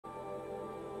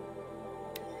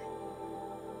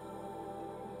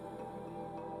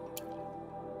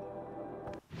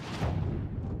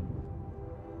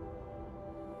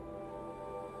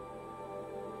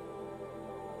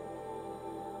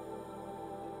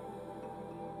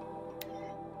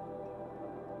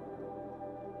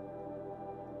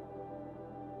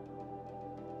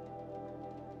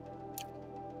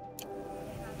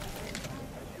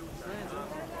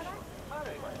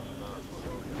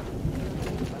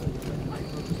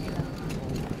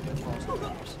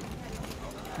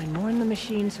I mourn the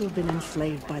machines who have been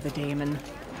enslaved by the daemon.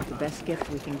 The best gift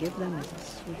we can give them is a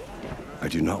swift death. I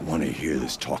do not want to hear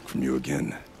this talk from you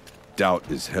again.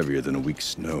 Doubt is heavier than a week's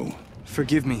snow.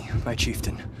 Forgive me, my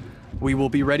chieftain. We will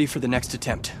be ready for the next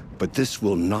attempt. But this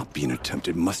will not be an attempt.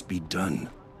 It must be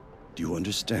done. Do you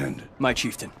understand? My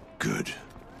chieftain. Good.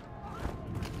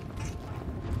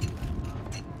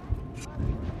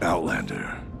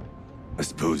 Outlander, I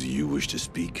suppose you wish to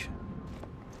speak?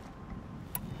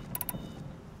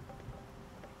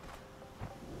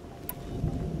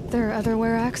 There are other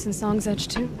Weraks in Song's Edge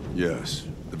too? Yes.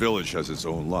 The village has its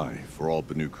own life for all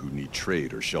Banuk who need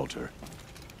trade or shelter.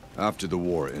 After the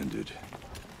war ended,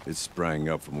 it sprang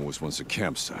up from what was once a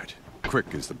campsite,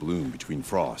 quick as the bloom between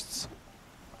frosts.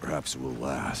 Perhaps it will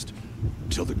last,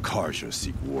 till the Karja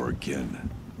seek war again.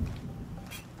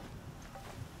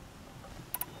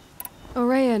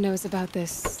 Ourea knows about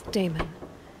this daemon.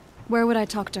 Where would I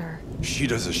talk to her? She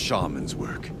does a shaman's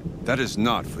work. That is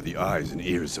not for the eyes and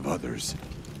ears of others.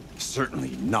 Certainly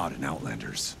not an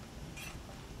Outlander's.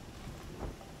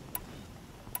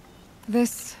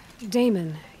 This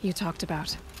daemon you talked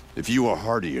about. If you are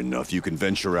hardy enough, you can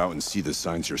venture out and see the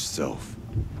signs yourself.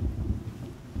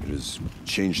 It has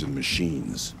changed the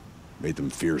machines, made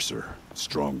them fiercer,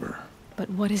 stronger.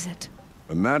 But what is it?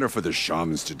 A matter for the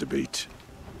shamans to debate.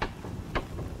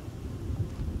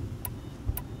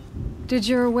 Did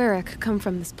your Werak come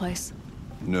from this place?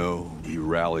 No, we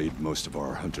rallied most of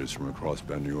our hunters from across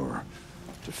Banur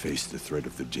to face the threat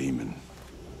of the daemon.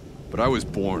 But I was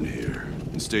born here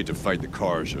and stayed to fight the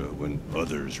Karja when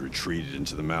others retreated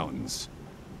into the mountains.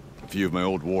 A few of my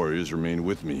old warriors remained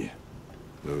with me,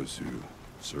 those who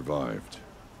survived.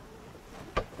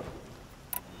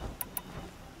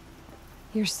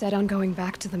 You're set on going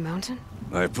back to the mountain?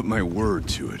 I put my word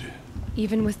to it.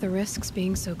 Even with the risks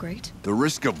being so great? The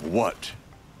risk of what?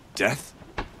 Death?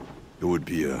 It would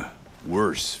be a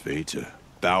worse fate to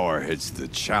bow our heads to the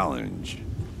challenge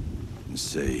and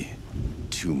say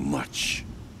too much.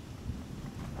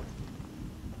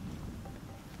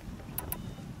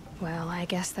 Well, I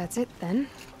guess that's it then.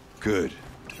 Good.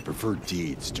 I prefer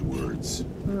deeds to words.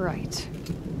 Right.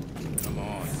 Come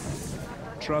on.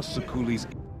 Trust the coolies.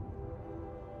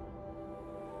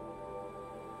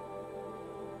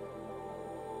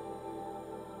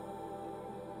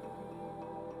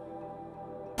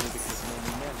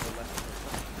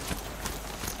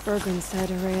 Bergren said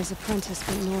Ourea's apprentice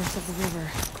went north of the river.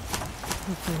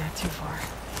 Hopefully not too far.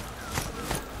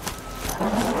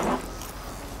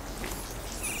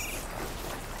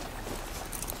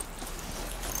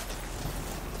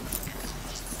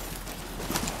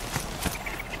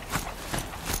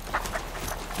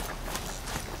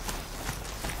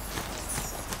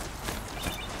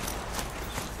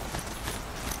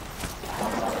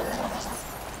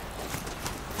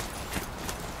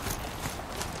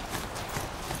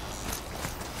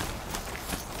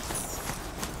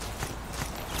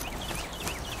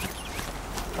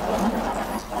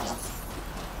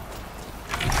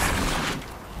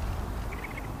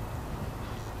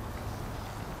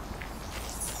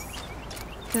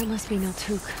 That must be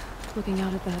Naltuk, looking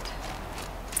out at that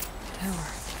tower.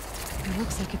 It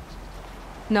looks like it...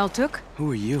 Naltuk?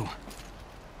 Who are you?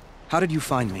 How did you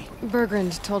find me?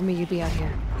 Bergrand told me you'd be out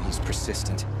here. He's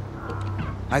persistent.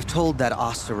 I've told that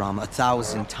Oseram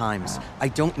 1,000 times. I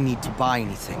don't need to buy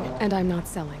anything. And I'm not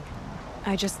selling.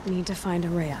 I just need to find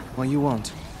Ourea. Well, you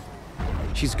won't.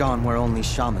 She's gone where only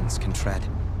shamans can tread.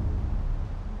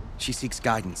 She seeks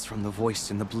guidance from the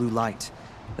voice in the blue light.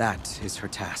 That is her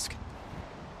task.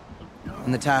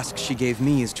 And the task she gave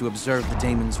me is to observe the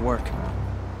daemon's work.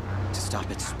 To stop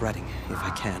it spreading, if I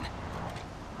can.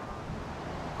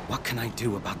 What can I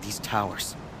do about these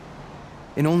towers?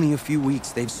 In only a few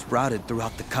weeks, they've sprouted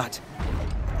throughout the cut.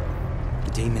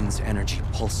 The daemon's energy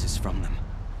pulses from them.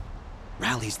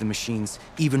 Rallies the machines,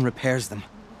 even repairs them.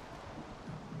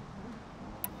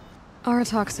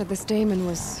 Aratak said this daemon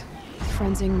was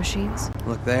frenzying machines.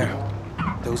 Look there.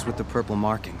 Those with the purple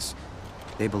markings.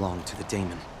 They belong to the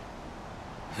daemon.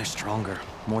 They're stronger,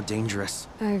 more dangerous.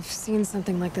 I've seen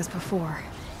something like this before.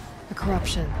 A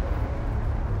corruption.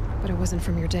 But it wasn't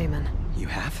from your daemon. You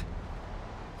have?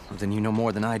 Well, then you know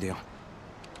more than I do.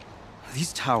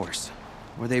 These towers,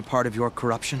 were they part of your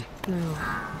corruption? No.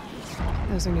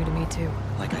 Those are new to me too.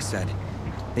 Like I said,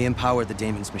 they empower the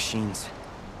daemon's machines.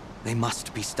 They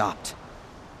must be stopped.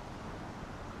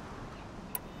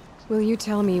 Will you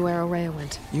tell me where Ourea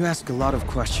went? You ask a lot of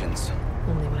questions.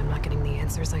 Only when I'm not getting the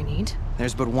answers I need.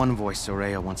 There's but one voice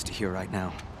Ourea wants to hear right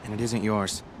now, and it isn't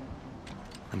yours.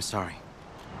 I'm sorry.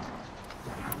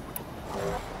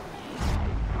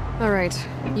 All right.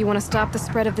 You want to stop the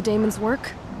spread of the daemon's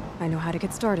work? I know how to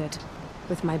get started.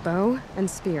 With my bow and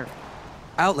spear.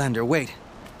 Outlander, wait.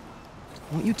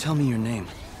 Won't you tell me your name?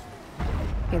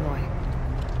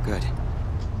 Aloy. Good.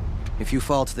 If you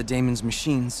fall to the Daemon's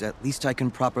machines, at least I can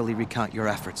properly recount your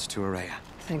efforts to Araya.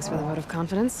 Thanks for the vote of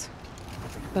confidence.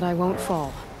 But I won't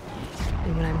fall.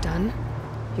 And when I'm done,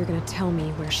 you're gonna tell me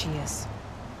where she is.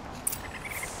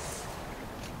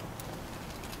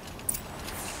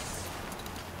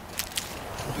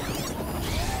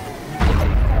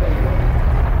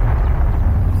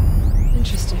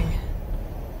 Interesting.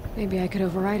 Maybe I could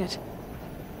override it.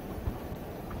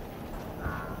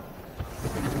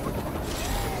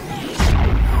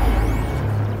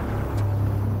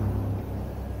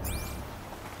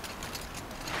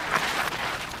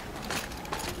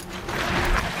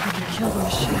 Kill the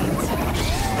machines.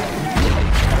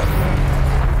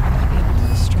 Be able to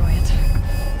destroy it.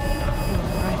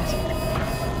 Override it.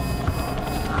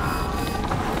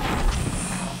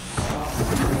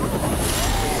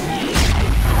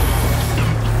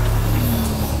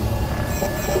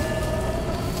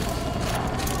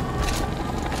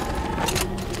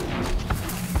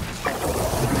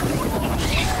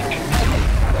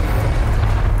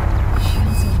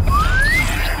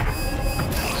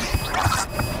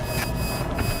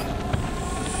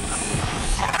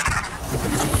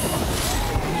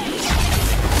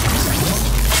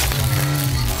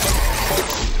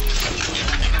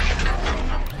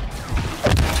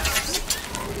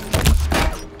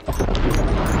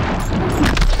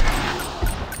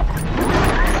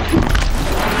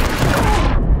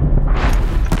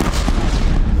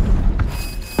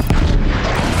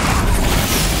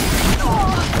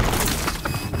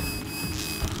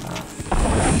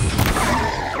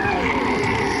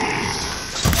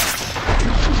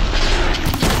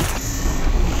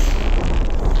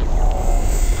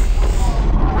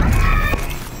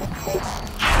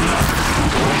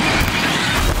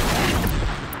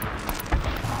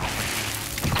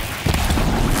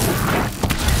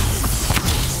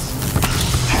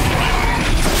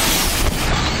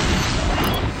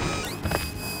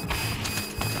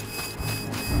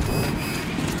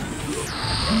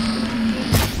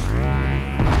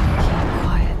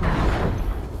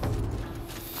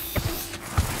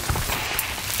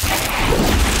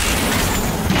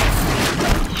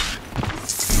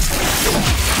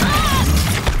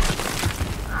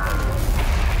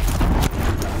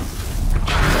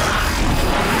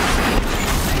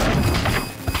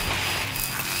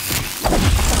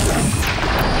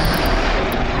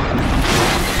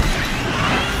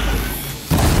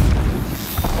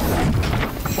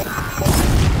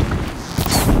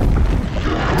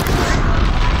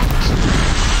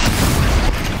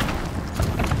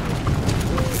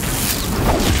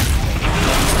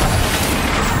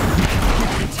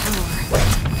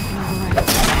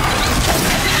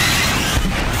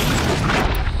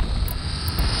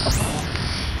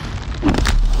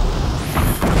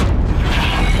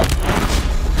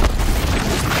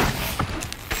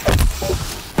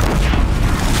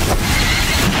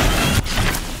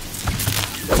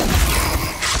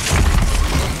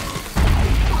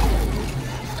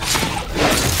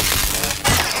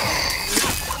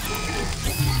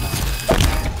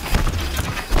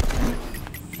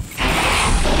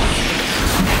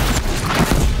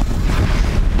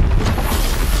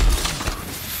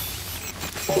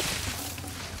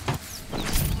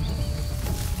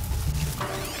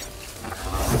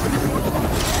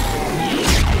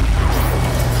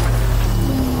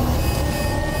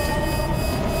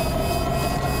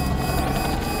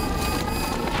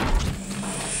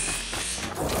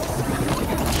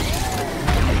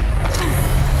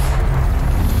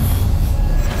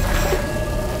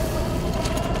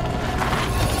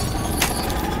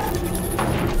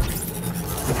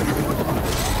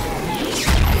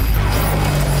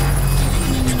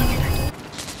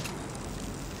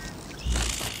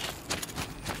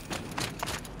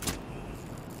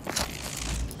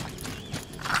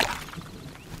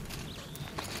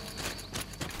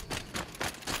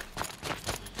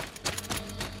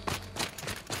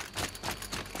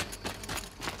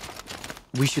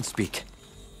 We should speak.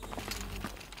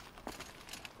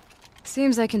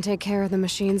 Seems I can take care of the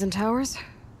machines and towers.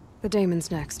 The Daemon's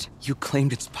next. You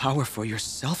claimed its power for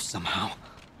yourself somehow.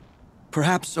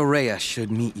 Perhaps Araya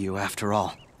should meet you after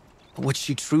all. What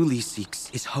she truly seeks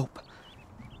is hope.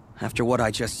 After what I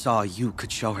just saw, you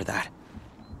could show her that.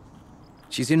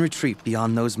 She's in retreat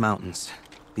beyond those mountains,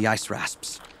 the ice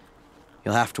rasps.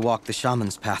 You'll have to walk the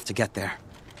shaman's path to get there.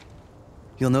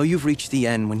 You'll know you've reached the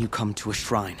end when you come to a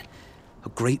shrine. A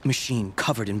great machine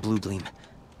covered in blue gleam.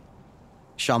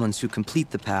 Shamans who complete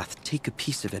the path take a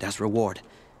piece of it as reward.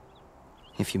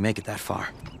 If you make it that far.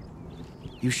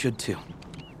 You should too.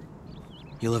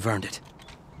 You'll have earned it.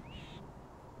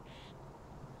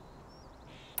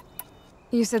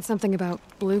 You said something about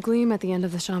blue gleam at the end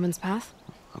of the shaman's path?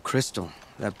 A crystal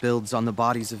that builds on the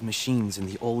bodies of machines in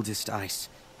the oldest ice.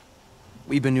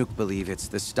 We Banuk believe it's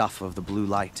the stuff of the blue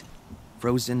light,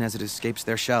 frozen as it escapes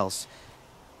their shells.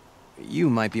 You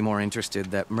might be more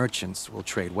interested that merchants will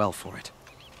trade well for it.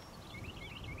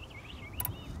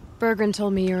 Bergren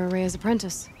told me you're Araya's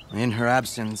apprentice. In her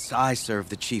absence, I serve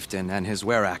the chieftain and his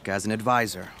werak as an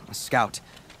advisor, a scout,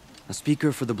 a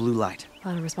speaker for the blue light. A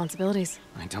lot of responsibilities.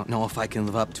 I don't know if I can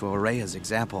live up to Araya's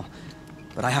example,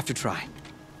 but I have to try.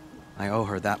 I owe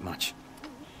her that much.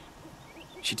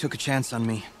 She took a chance on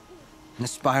me. An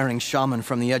aspiring shaman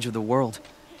from the edge of the world.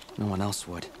 No one else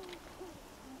would.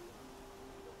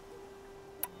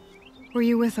 Were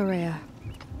you with Araya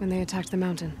when they attacked the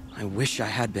mountain? I wish I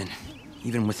had been,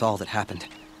 even with all that happened.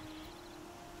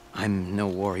 I'm no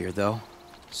warrior, though,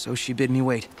 so she bid me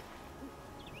wait.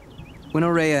 When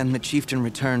Araya and the chieftain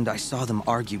returned, I saw them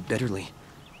argue bitterly.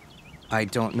 I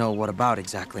don't know what about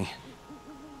exactly.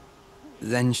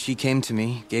 Then she came to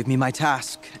me, gave me my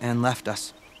task, and left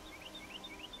us.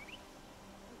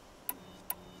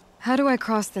 How do I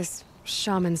cross this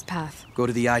shaman's path? Go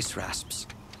to the ice rasps.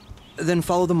 Then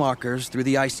follow the markers through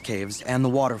the ice caves and the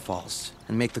waterfalls,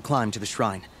 and make the climb to the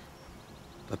shrine.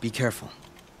 But be careful.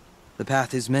 The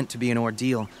path is meant to be an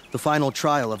ordeal, the final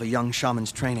trial of a young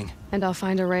shaman's training. And I'll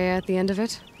find Araya at the end of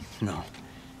it? No.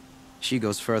 She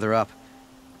goes further up,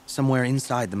 somewhere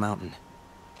inside the mountain.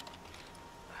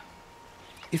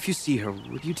 If you see her,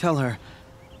 would you tell her,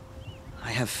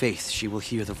 I have faith she will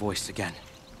hear the voice again.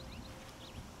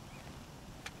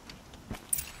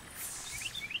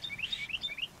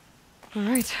 All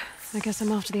right, I guess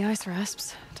I'm off to the ice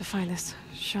rasps to find this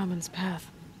shaman's path.